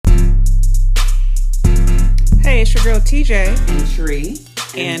Hey, it's your girl TJ. And Tree.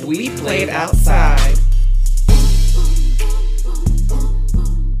 And we played outside.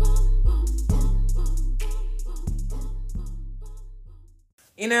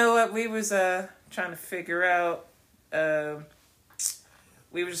 You know what? We was trying to figure out,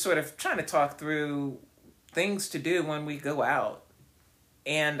 we were just sort of trying to talk through things to do when we go out.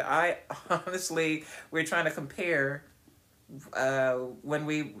 And I honestly, we're trying to compare when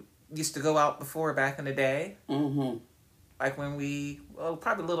we used to go out before back in the day. Mm-hmm. Like when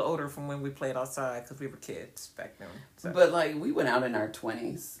probably a little older from when we played outside because we were kids back then. So. But like we went out in our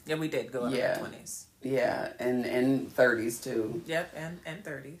 20s. Yeah, we did go out in our 20s. Yeah, and 30s too. Yep, and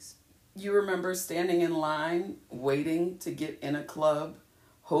 30s. You remember standing in line, waiting to get in a club,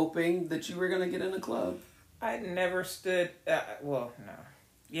 hoping that you were going to get in a club? I never stood, no.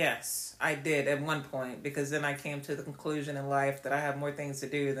 Yes, I did at one point, because then I came to the conclusion in life that I have more things to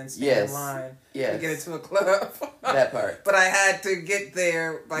do than stand in line to get into a club. That part. But I had to get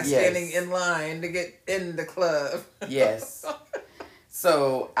there by standing in line to get in the club. Yes.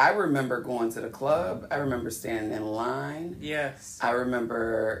 So I remember going to the club. I remember standing in line. Yes. I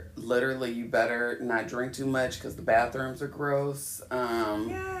remember literally you better not drink too much because the bathrooms are gross.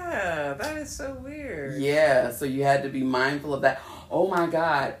 Yeah, that is so weird. Yeah, so you had to be mindful of that. Oh my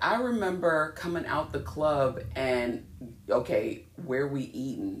God. I remember coming out the club and, okay, where we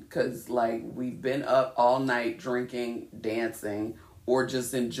eating? Because, like, we've been up all night drinking, dancing, or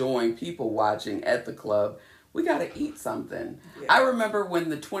just enjoying people watching at the club. We got to eat something. Yeah. I remember when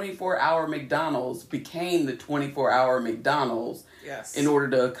the 24-hour McDonald's became the 24-hour McDonald's in order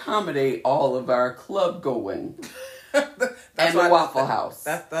to accommodate all of our club going. And the Waffle House.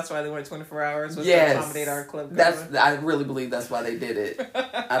 That's why they went 24 hours, was to accommodate our club going. I really believe that's why they did it.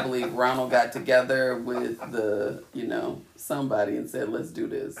 I believe Ronald got together with somebody and said, let's do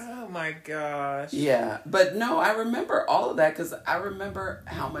this. Oh my gosh. Yeah. But no, I remember all of that because I remember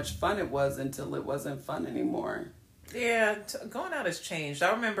how much fun it was until it wasn't fun anymore. Yeah, going out has changed.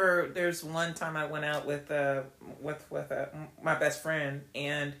 I remember there's one time I went out with my best friend,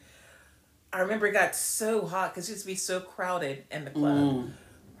 and I remember it got so hot because it used to be so crowded in the club.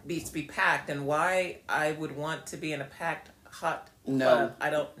 It used to be packed, and why I would want to be in a packed, hot club, I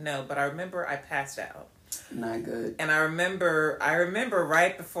don't know. But I remember I passed out. Not good. And I remember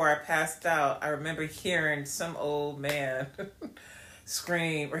right before I passed out, I remember hearing some old man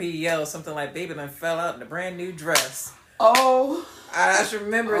scream, or he yelled something like, "Baby done fell out in a brand new dress." Oh. I just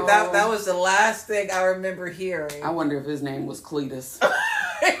remember that was the last thing I remember hearing. I wonder if his name was Cletus.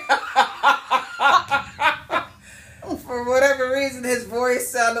 For whatever reason, his voice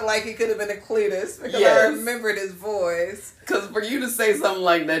sounded like he could have been a Cletus, because I remembered his voice. Because for you to say something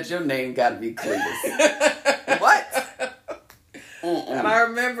like that, your name got to be Cletus. What? And I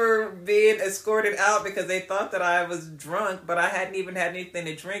remember being escorted out because they thought that I was drunk, but I hadn't even had anything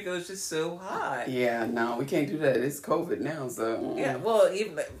to drink. It was just so hot. Yeah, no, we can't do that. It's COVID now, so. Yeah, well,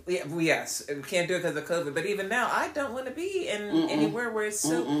 yes, we can't do it because of COVID. But even now, I don't want to be in anywhere where it's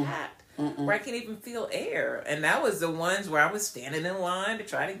so packed, where I can't even feel air. And that was the ones where I was standing in line to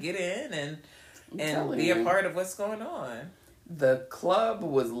try to get in and be a part of what's going on. The club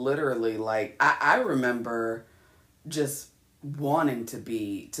was literally like, I remember just wanting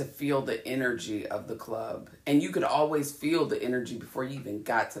to feel the energy of the club, and you could always feel the energy before you even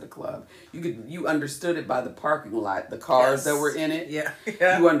got to the club. You understood it by the parking lot, the cars that were in it.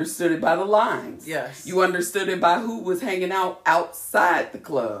 Yeah. You understood it by the lines. Yes. You understood it by who was hanging out outside the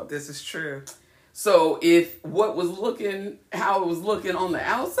club. This is true. So if how it was looking on the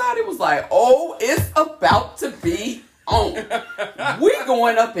outside, it was like, oh, it's about to be on. We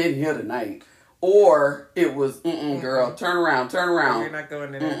going up in here tonight. Or it was, girl, turn around. You're not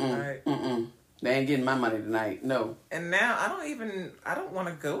going in there tonight. They ain't getting my money tonight. No. And now I don't want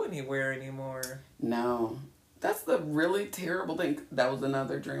to go anywhere anymore. No. That's the really terrible thing. That was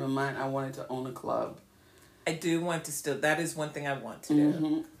another dream of mine. I wanted to own a club. I do want to that is one thing I want to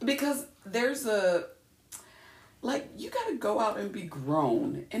do. Because there's you gotta go out and be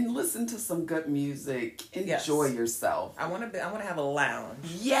grown and listen to some good music. Enjoy yourself. I want to have a lounge.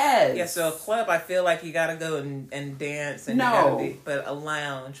 Yes. Yeah. So a club, I feel like you gotta go and dance and but a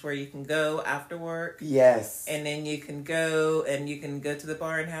lounge where you can go after work. Yes. And then you can go to the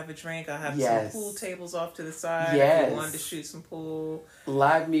bar and have a drink. I'll have some pool tables off to the side. Yes. If you wanted to shoot some pool.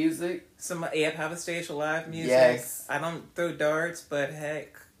 Live music. Have a stage for live music. Yes. I don't throw darts, but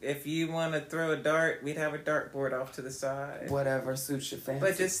heck, if you want to throw a dart, we'd have a dartboard off to the side. Whatever suits your fancy.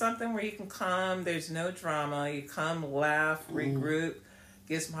 But just something where you can come, there's no drama. You come, laugh, regroup,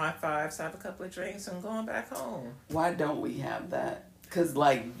 get some high fives, have a couple of drinks, and going back home. Why don't we have that? Because,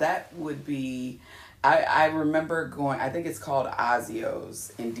 that would be... I remember going, I think it's called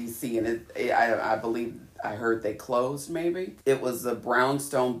Ozio's in DC, and I believe I heard they closed maybe. It was a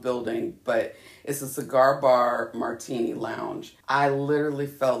brownstone building, but it's a cigar bar martini lounge. I literally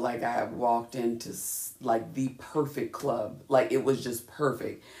felt like I had walked into like the perfect club. Like it was just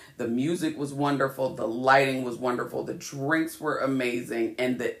perfect. The music was wonderful, the lighting was wonderful, the drinks were amazing,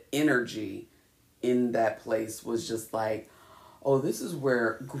 and the energy in that place was just like, oh, this is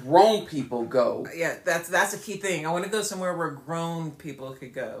where grown people go. Yeah, that's a key thing. I want to go somewhere where grown people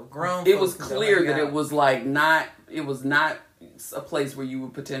could go. It was clear that it was like not a place where you were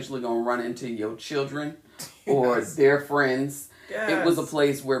potentially going to run into your children or their friends. Yes. It was a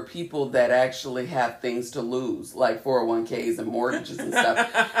place where people that actually have things to lose, like 401ks and mortgages and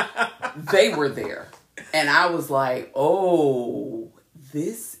stuff, they were there. And I was like, oh,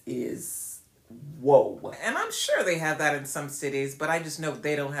 this is... whoa. And I'm sure they have that in some cities, but I just know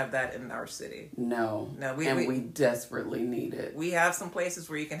they don't have that in our city. No, we desperately need it. We have some places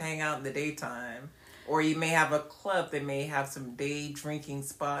where you can hang out in the daytime, or you may have a club that may have some day drinking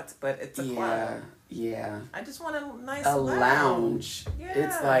spots, but it's a club. Yeah. I just want a nice lounge. Yeah.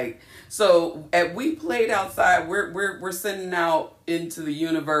 It's like, so we played outside. We're sending out into the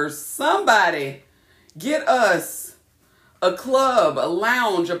universe. Somebody get us a club, a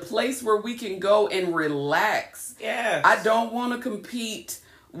lounge, a place where we can go and relax. Yes. I don't want to compete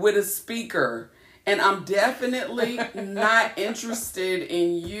with a speaker. And I'm definitely not interested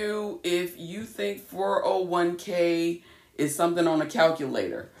in you if you think 401k is something on a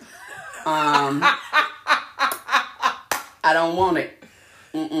calculator. I don't want it.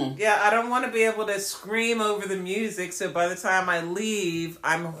 Mm-mm. Yeah, I don't want to be able to scream over the music, so by the time I leave,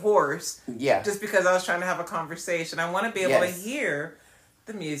 I'm hoarse. Yeah. Just because I was trying to have a conversation. I want to be able to hear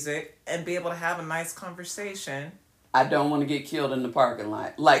the music and be able to have a nice conversation. I don't want to get killed in the parking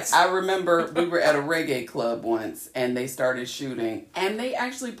lot. Like, I remember we were at a reggae club once, and they started shooting, and they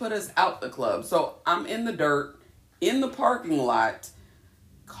actually put us out the club. So I'm in the dirt, in the parking lot,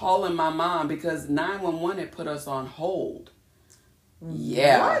 calling my mom because 911 had put us on hold.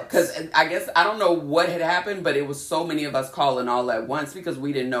 Yeah, because I guess, I don't know what had happened, but it was so many of us calling all at once because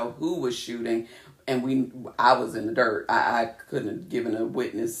we didn't know who was shooting, and I was in the dirt. I couldn't have given a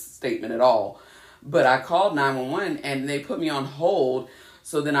witness statement at all. But I called 911, and they put me on hold,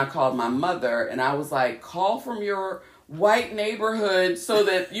 so then I called my mother, and I was like, call from your white neighborhood so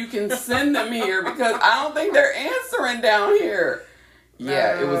that you can send them here, because I don't think they're answering down here.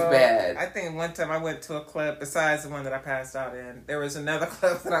 Yeah, it was bad. I think one time I went to a club, besides the one that I passed out in, there was another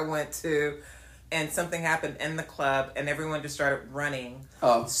club that I went to, and something happened in the club, and everyone just started running.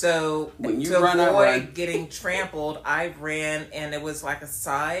 Oh. So when you to run, avoid getting trampled, I ran, and it was like a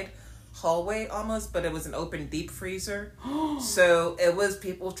side hallway almost, but it was an open deep freezer. So it was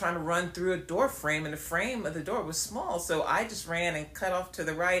people trying to run through a door frame, and the frame of the door was small. So I just ran and cut off to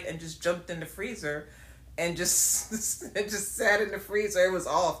the right and just jumped in the freezer. And just sat in the freezer. It was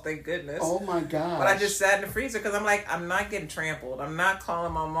off, thank goodness. Oh my gosh. But I just sat in the freezer because I'm like, I'm not getting trampled. I'm not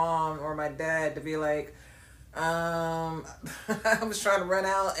calling my mom or my dad to be like, I was trying to run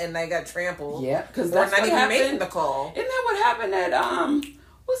out and I got trampled. Yeah, because that's not what even happened. making the call. Isn't that what happened at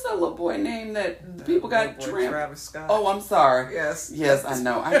what's that little boy name that people got trampled? Travis Scott. Oh, I'm sorry. Yes. Yes, I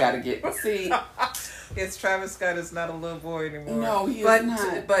know. I gotta get see. Yes, Travis Scott is not a little boy anymore. No, he is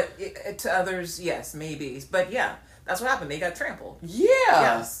not. But to others, yes, maybe. But yeah, that's what happened. They got trampled. Yeah.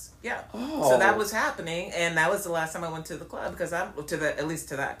 Yes. Yeah. Oh. So that was happening, and that was the last time I went to the club because at least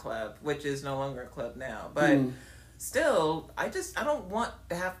to that club, which is no longer a club now. But still, I don't want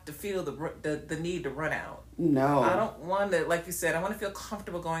to have to feel the need to run out. No. I don't want to, like you said, I want to feel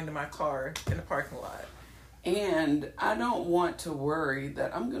comfortable going to my car in the parking lot. And I don't want to worry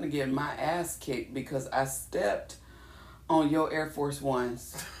that I'm going to get my ass kicked because I stepped on your Air Force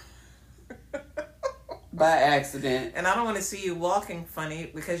Ones by accident. And I don't want to see you walking funny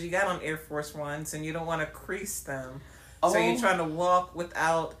because you got on Air Force Ones and you don't want to crease them. So you're trying to walk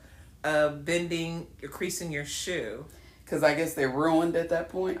without creasing your shoe. Because I guess they're ruined at that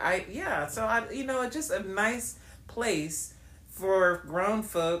point. So just a nice place for grown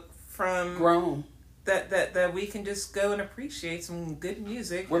folk that we can just go and appreciate some good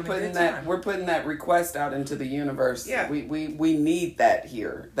music. We're putting that request out into the universe. Yeah. We need that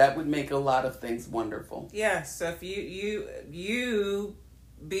here. That would make a lot of things wonderful. Yeah. So if you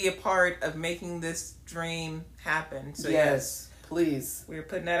be a part of making this dream happen. So yes. Please. We're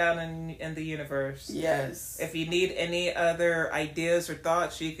putting that out in the universe. Yes. If you need any other ideas or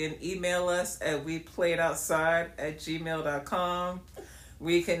thoughts, you can email us at weplayitoutside@gmail.com.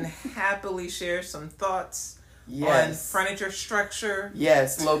 We can happily share some thoughts Yes. on furniture structure.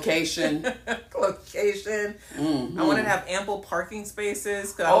 Yes, location. Location. Mm-hmm. I want to have ample parking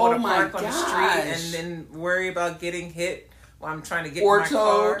spaces because I don't want to park on the street gosh. and then worry about getting hit while I'm trying to get Or in my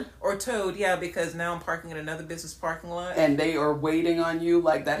towed. car. Or towed, yeah, because now I'm parking in another business parking lot. And they are waiting on you.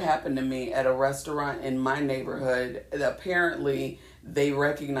 Like that happened to me at a restaurant in my neighborhood. Apparently, they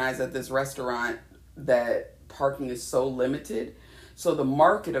recognize at this restaurant that parking is so limited. So the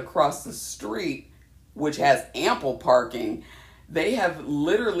market across the street, which has ample parking, they have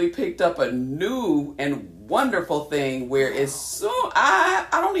literally picked up a new and wonderful thing where as soon I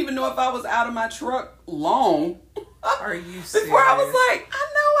don't even know if I was out of my truck long. Are you serious? Before I was like,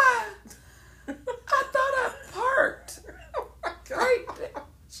 I thought I parked right there.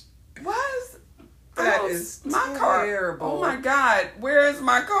 Why is That is my terrible. car? Oh my God, where is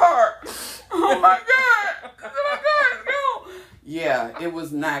my car? Oh my God, oh my God, no. Yeah, it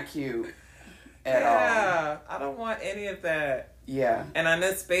was not cute at all. Yeah, I don't want any of that. Yeah. And I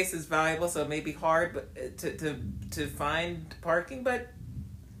know space is valuable, so it may be hard but to find parking, but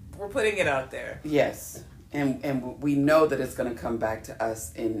we're putting it out there. Yes. And we know that it's going to come back to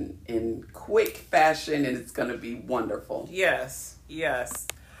us in quick fashion, and it's going to be wonderful. Yes, yes.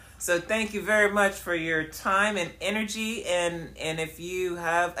 So thank you very much for your time and energy. And if you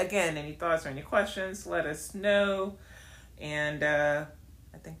have, again, any thoughts or any questions, let us know. And I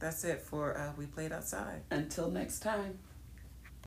think that's it for We Played Outside. Until next time.